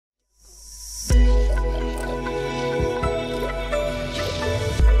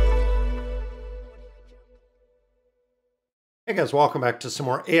Hey guys, welcome back to some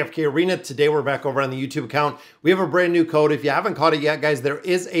more AFK Arena. Today we're back over on the YouTube account. We have a brand new code. If you haven't caught it yet, guys, there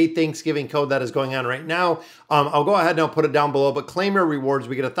is a Thanksgiving code that is going on right now. I'll go ahead and I'll put it down below, but claim your rewards.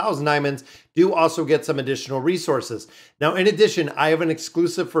 We get 1,000 diamonds. Do also get some additional resources. Now, in addition, I have an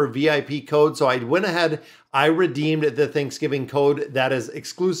exclusive for VIP code. So I went ahead, I redeemed the Thanksgiving code that is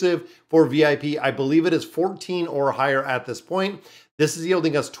exclusive for VIP. I believe it is 14 or higher at this point. This is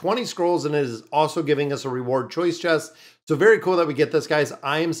yielding us 20 scrolls and it is also giving us a reward choice chest. So very cool that we get this, guys.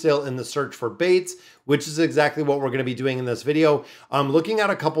 I am still in the search for baits, which is exactly what we're going to be doing in this video. I'm looking at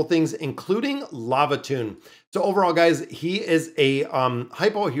a couple things, including Lavatune. So overall, guys, he is a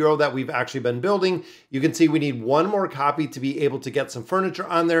hypo hero that we've actually been building. You can see we need one more copy to be able to get some furniture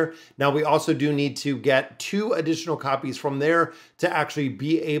on there. Now, we also do need to get 2 additional copies from there to actually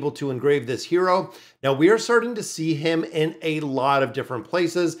be able to engrave this hero. Now, we are starting to see him in a lot of different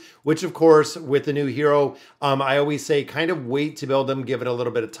places, which, of course, with the new hero, I always say kind of wait to build him, give it a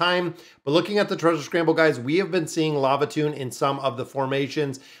little bit of time. But looking at the treasure scramble, guys, we have been seeing Lavatune in some of the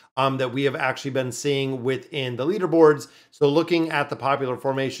formations that we have actually been seeing within the leaderboards. So looking at the popular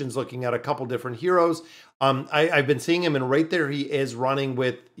formations, looking at a couple different heroes, I've been seeing him, and right there he is running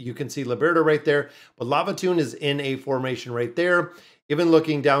with, you can see Liberta right there, but Lavatune is in a formation right there. Even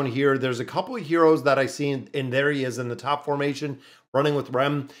looking down here, there's a couple of heroes that I see, and there he is in the top formation, running with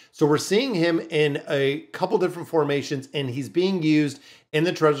Rem. So we're seeing him in a couple different formations, and he's being used in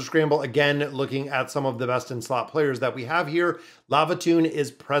the treasure scramble. Again, looking at some of the best in slot players that we have here, Lavatune is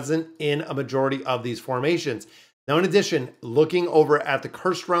present in a majority of these formations. Now, in addition, looking over at the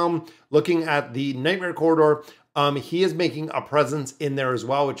Cursed Realm, looking at the Nightmare Corridor, he is making a presence in there as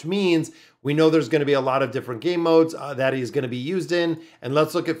well, which means we know there's going to be a lot of different game modes that he's going to be used in. And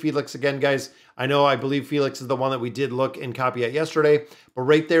let's look at Felix again, guys. I believe Felix is the one that we did look and copy at yesterday, but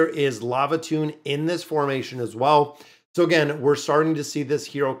right there is Lavatune in this formation as well. So again, we're starting to see this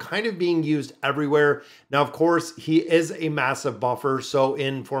hero kind of being used everywhere. Now, of course, he is a massive buffer. So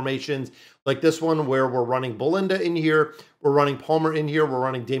in formations like this one, where we're running Belinda in here, we're running Palmer in here, we're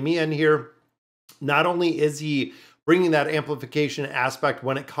running Demia in here. Not only is he bringing that amplification aspect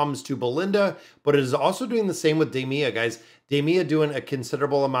when it comes to Belinda, but it is also doing the same with Demia, guys. Demia doing a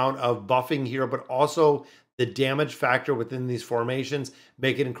considerable amount of buffing here, but also the damage factor within these formations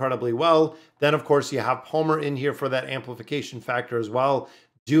make it incredibly well. Then, of course, you have Palmer in here for that amplification factor as well,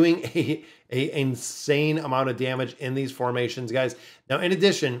 doing a insane amount of damage in these formations, guys. Now, in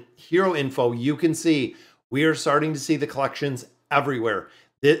addition, hero info, you can see we are starting to see the collections everywhere.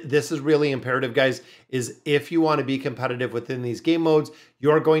 This is really imperative, guys, is if you want to be competitive within these game modes,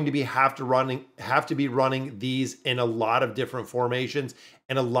 you're going to have to be running these in a lot of different formations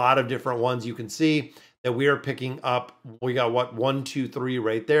and a lot of different ones. You can see that we are picking up, we got what, 1, 2, 3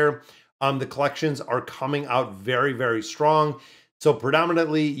 right there. The collections are coming out very, very strong. So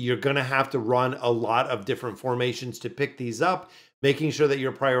predominantly, you're going to have to run a lot of different formations to pick these up, making sure that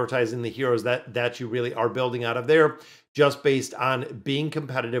you're prioritizing the heroes that you really are building out of there, just based on being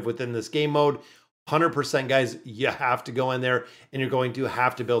competitive within this game mode. 100%, guys, you have to go in there and you're going to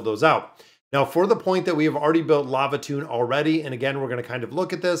have to build those out. Now, for the point that we have already built Lavatune already, and again, we're going to kind of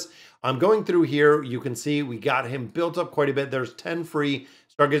look at this. I'm going through here. You can see we got him built up quite a bit. There's 10 free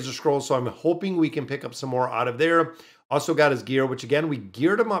Stargazer scrolls, so I'm hoping we can pick up some more out of there. Also got his gear, which again, we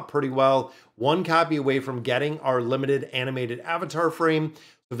geared him up pretty well. 1 copy away from getting our limited animated avatar frame.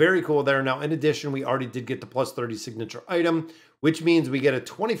 So very cool there. Now, in addition, we already did get the plus 30 signature item, which means we get a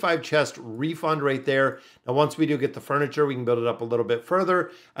 25 chest refund right there. Now, once we do get the furniture, we can build it up a little bit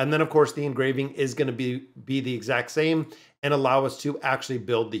further. And then, of course, the engraving is going to be the exact same and allow us to actually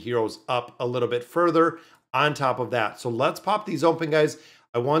build the heroes up a little bit further on top of that. So let's pop these open, guys.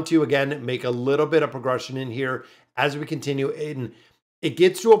 I want to, again, make a little bit of progression in here as we continue. And it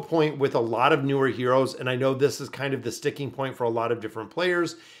gets to a point with a lot of newer heroes, and I know this is kind of the sticking point for a lot of different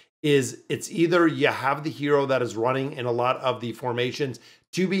players, is it's either you have the hero that is running in a lot of the formations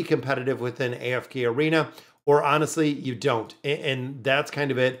to be competitive within AFK Arena, or honestly, you don't. And that's kind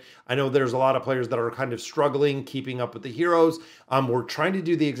of it. I know there's a lot of players that are kind of struggling keeping up with the heroes. We're trying to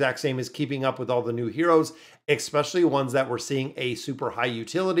do the exact same as keeping up with all the new heroes, especially ones that we're seeing a super high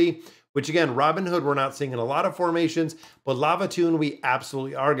utility, which again, Robin Hood, we're not seeing in a lot of formations, but Lavatune, we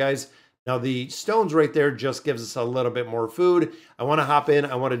absolutely are, guys. Now, the stones right there just gives us a little bit more food. I want to hop in.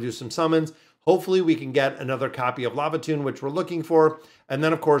 I want to do some summons. Hopefully, we can get another copy of Lavatune, which we're looking for. And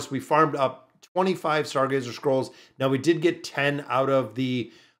then, of course, we farmed up 25 Stargazer scrolls. Now, we did get 10 out of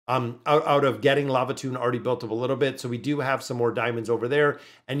the out of getting Lavatune already built up a little bit. So we do have some more diamonds over there.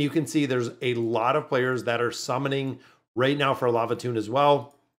 And you can see there's a lot of players that are summoning right now for Lavatune as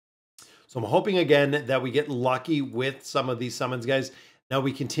well. So I'm hoping again that we get lucky with some of these summons, guys. Now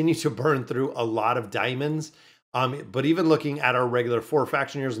we continue to burn through a lot of diamonds. But even looking at our regular 4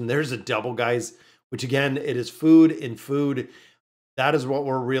 faction heroes, and there's a double, guys, which again, it is food in food. That is what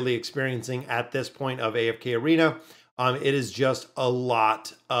we're really experiencing at this point of AFK Arena. It is just a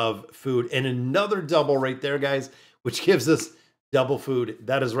lot of food. And another double right there, guys, which gives us double food.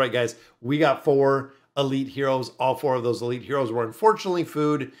 That is right, guys. We got 4 elite heroes. All 4 of those elite heroes were unfortunately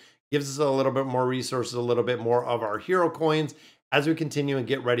food. Gives us a little bit more resources, a little bit more of our hero coins as we continue and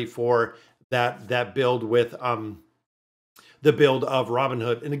get ready for that build with the build of Robin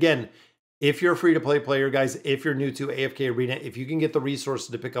Hood. And again, if you're a free-to-play player, guys, if you're new to AFK Arena, if you can get the resources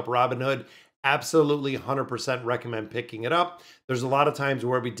to pick up Robin Hood, absolutely 100% recommend picking it up. There's a lot of times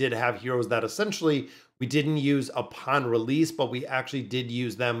where we did have heroes that essentially we didn't use upon release, but we actually did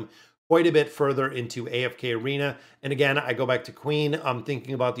use them quite a bit further into AFK Arena. And again, I go back to Queen. I'm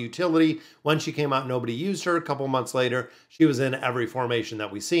thinking about the utility. When she came out, nobody used her. A couple months later, she was in every formation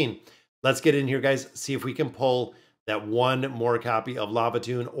that we've seen. Let's get in here, guys, see if we can pull that 1 more copy of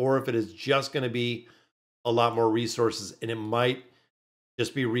Lavatune, or if it is just going to be a lot more resources, and it might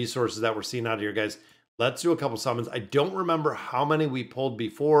just be resources that we're seeing out here, guys. Let's do a couple summons. I don't remember how many we pulled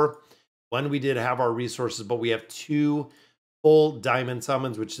before when we did have our resources, but we have 2 full diamond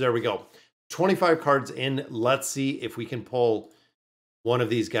summons, which there we go. 25 cards in. Let's see if we can pull one of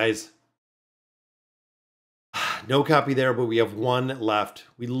these, guys. No copy there, but we have 1 left.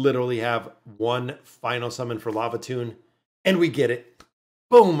 We literally have 1 final summon for Lavatune, and we get it.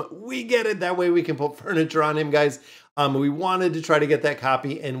 Boom, we get it. That way we can put furniture on him, guys. We wanted to try to get that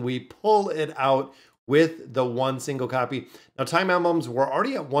copy, and we pull it out with the 1 single copy. Now, time emblems, we're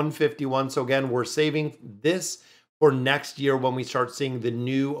already at 151. So again, we're saving this for next year when we start seeing the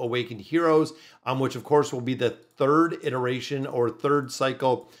new Awakened Heroes, which of course will be the 3rd iteration or 3rd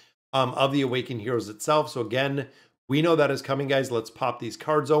cycle of the Awakened Heroes itself. So again, we know that is coming, guys. Let's pop these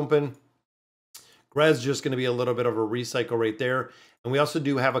cards open. Grez just going to be a little bit of a recycle right there. And we also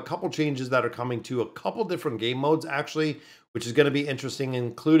do have a couple changes that are coming to a couple different game modes, actually, which is going to be interesting,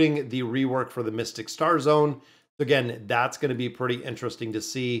 including the rework for the Mystic Star Zone. So again, that's going to be pretty interesting to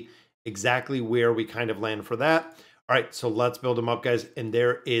see exactly where we kind of land for that. All right, so let's build them up, guys. And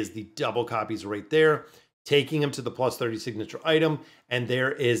there is the double copies right there, taking him to the +30 signature item. And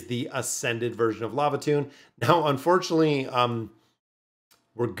there is the ascended version of Lavatune. Now, unfortunately,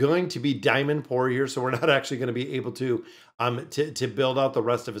 we're going to be diamond poor here, so we're not actually going to be able to build out the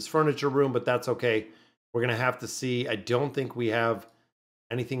rest of his furniture room, but that's okay. We're going to have to see. I don't think we have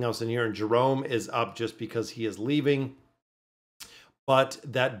anything else in here. And Jerome is up just because he is leaving. But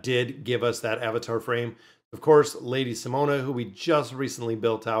that did give us that avatar frame. Of course, Lady Simona, who we just recently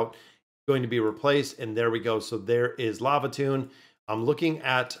built out, going to be replaced. And there we go. So there is Lavatune. I'm looking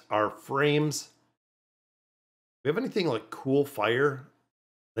at our frames. Do we have anything like Cool Fire?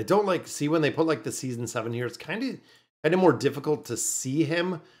 I don't like see when they put like the season 7 here. It's kind of more difficult to see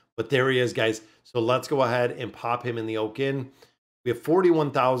him, but there he is, guys. So let's go ahead and pop him in the Oaken. We have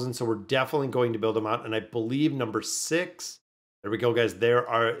 41,000, so we're definitely going to build him out. And I believe number 6. There we go, guys.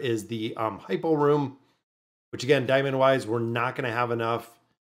 Is the hypo room, which again, diamond wise, we're not going to have enough.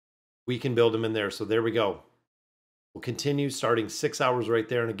 We can build him in there. So there we go. We'll continue starting 6 hours right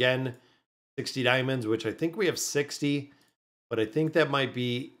there. And again, 60 diamonds, which I think we have 60. But I think that might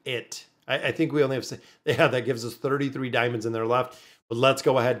be it. I think we only have, yeah, that gives us 33 diamonds in there left. But let's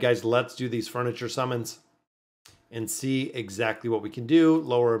go ahead, guys. Let's do these furniture summons and see exactly what we can do.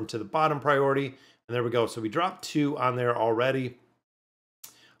 Lower them to the bottom priority. And there we go. So we dropped 2 on there already.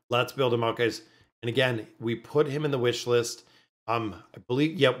 Let's build him out, guys. And again, we put him in the wish list. I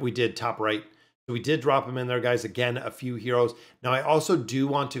believe, yep, we did top right. So we did drop him in there, guys. Again, a few heroes. Now, I also do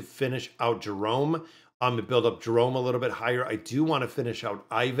want to finish out Jerome. To build up Jerome a little bit higher. I do want to finish out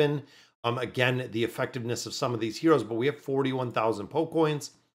Ivan. Again, the effectiveness of some of these heroes, but we have 41,000 Poke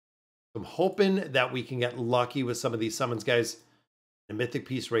coins. I'm hoping that we can get lucky with some of these summons, guys. The mythic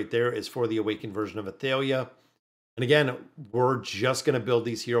piece right there is for the awakened version of Athalia. And again, we're just going to build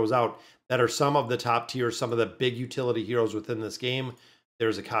these heroes out that are some of the top tier, some of the big utility heroes within this game.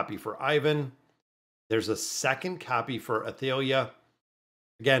 There's a copy for Ivan. There's a second copy for Athalia.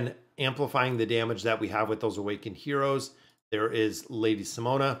 Again, amplifying the damage that we have with those awakened heroes. There is Lady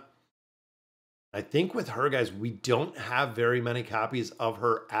Simona. I think with her, guys, we don't have very many copies of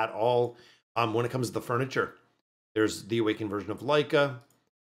her at all when it comes to the furniture. There's the awakened version of Laika,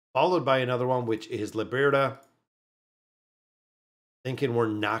 followed by another one, which is Liberta. Thinking we're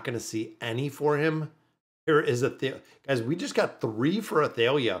not going to see any for him. Here is Athalia. Guys, we just got 3 for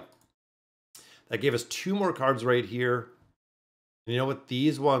Athalia. That gave us 2 more cards right here. You know what?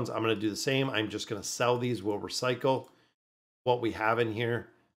 These ones, I'm going to do the same. I'm just going to sell these. We'll recycle what we have in here.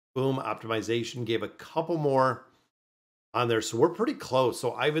 Boom, optimization gave a couple more on there. So we're pretty close.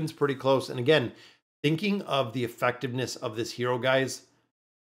 So Ivan's pretty close. And again, thinking of the effectiveness of this hero, guys,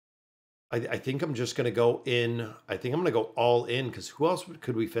 I think I'm just going to go in. I think I'm going to go all in because who else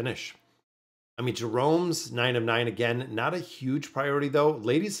could we finish? I mean, Jerome's 9 of 9 again. Not a huge priority, though.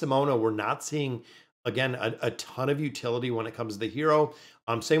 Lady Simona, we're not seeing, again, a ton of utility when it comes to the hero.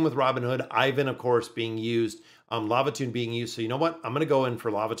 Same with Robin Hood. Ivan, of course, being used. Lavatune being used. So you know what? I'm going to go in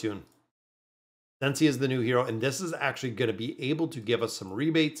for Lavatune. Since he is the new hero. And this is actually going to be able to give us some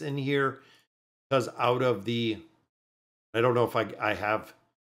rebates in here. Because out of the... I don't know if I have...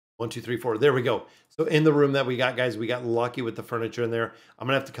 1, 2, 3, 4. There we go. So in the room that we got, guys, we got lucky with the furniture in there. I'm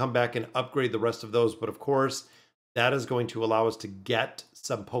going to have to come back and upgrade the rest of those. But of course, that is going to allow us to get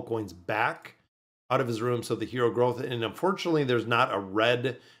some Pokecoins back out of his room. So the hero growth. And unfortunately, there's not a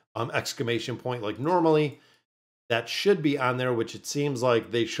red exclamation point like normally. That should be on there, which it seems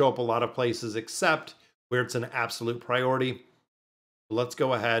like they show up a lot of places except where it's an absolute priority. Let's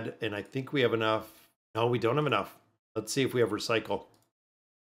go ahead. And I think we have enough. No, we don't have enough. Let's see if we have recycle.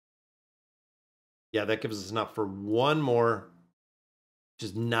 Yeah, that gives us enough for one more, which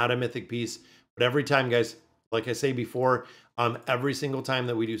is not a mythic piece. But every time, guys, like I say before, every single time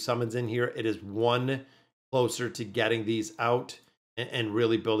that we do summons in here, it is one closer to getting these out and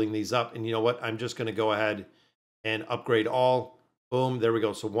really building these up. And you know what? I'm just going to go ahead and upgrade all. Boom, there we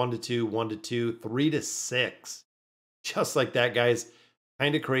go. So 1 to 2, 1 to 2, 3 to 6. Just like that, guys.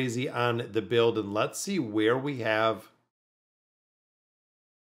 Kind of crazy on the build. And let's see where we have...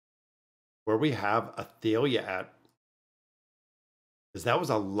 Athalia at. Because that was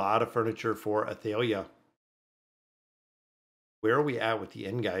a lot of furniture for Athalia. Where are we at with the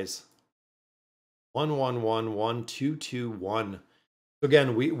end, guys? 1, 1, 1, 1, 2, 2, 1. So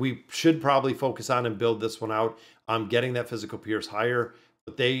again, we should probably focus on and build this one out. Getting that physical pierce higher.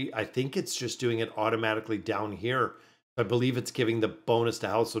 But I think it's just doing it automatically down here. I believe it's giving the bonus to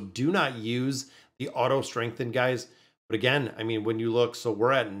health. So do not use the auto strengthen, guys. But again, I mean, when you look, so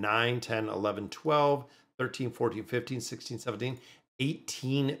we're at 9, 10, 11, 12, 13, 14, 15, 16, 17,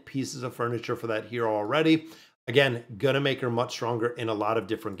 18 pieces of furniture for that hero already. Again, gonna make her much stronger in a lot of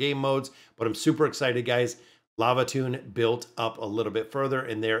different game modes, but I'm super excited, guys. Lavatune built up a little bit further,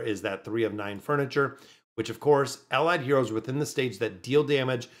 and there is that 3 of 9 furniture, which of course, allied heroes within the stage that deal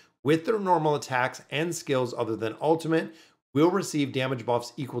damage with their normal attacks and skills other than ultimate will receive damage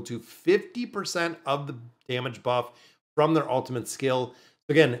buffs equal to 50% of the damage buff from their ultimate skill.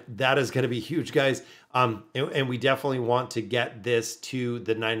 Again, that is going to be huge, guys. And we definitely want to get this to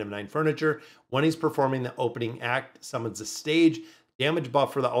the 9 of 9 furniture. When he's performing the opening act, summons a stage. Damage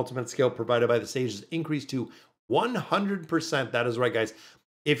buff for the ultimate skill provided by the stage is increased to 100%. That is right, guys.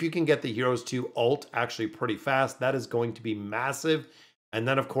 If you can get the heroes to ult actually pretty fast, that is going to be massive. And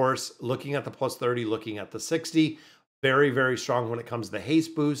then, of course, looking at the plus 30, looking at the 60, very, very strong when it comes to the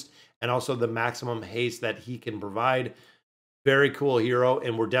haste boost and also the maximum haste that he can provide. Very cool hero,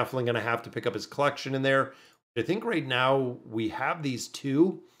 and we're definitely going to have to pick up his collection in there. I think right now we have these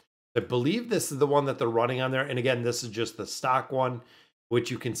 2. I believe this is the one that they're running on there. And again, this is just the stock one,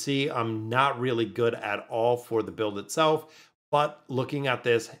 which you can see I'm not really good at all for the build itself. But looking at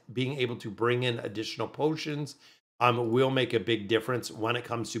this, being able to bring in additional potions will make a big difference when it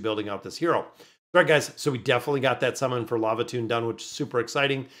comes to building out this hero. All right, guys, so we definitely got that summon for Lavatune done, which is super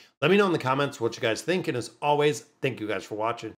exciting. Let me know in the comments what you guys think. And as always, thank you guys for watching.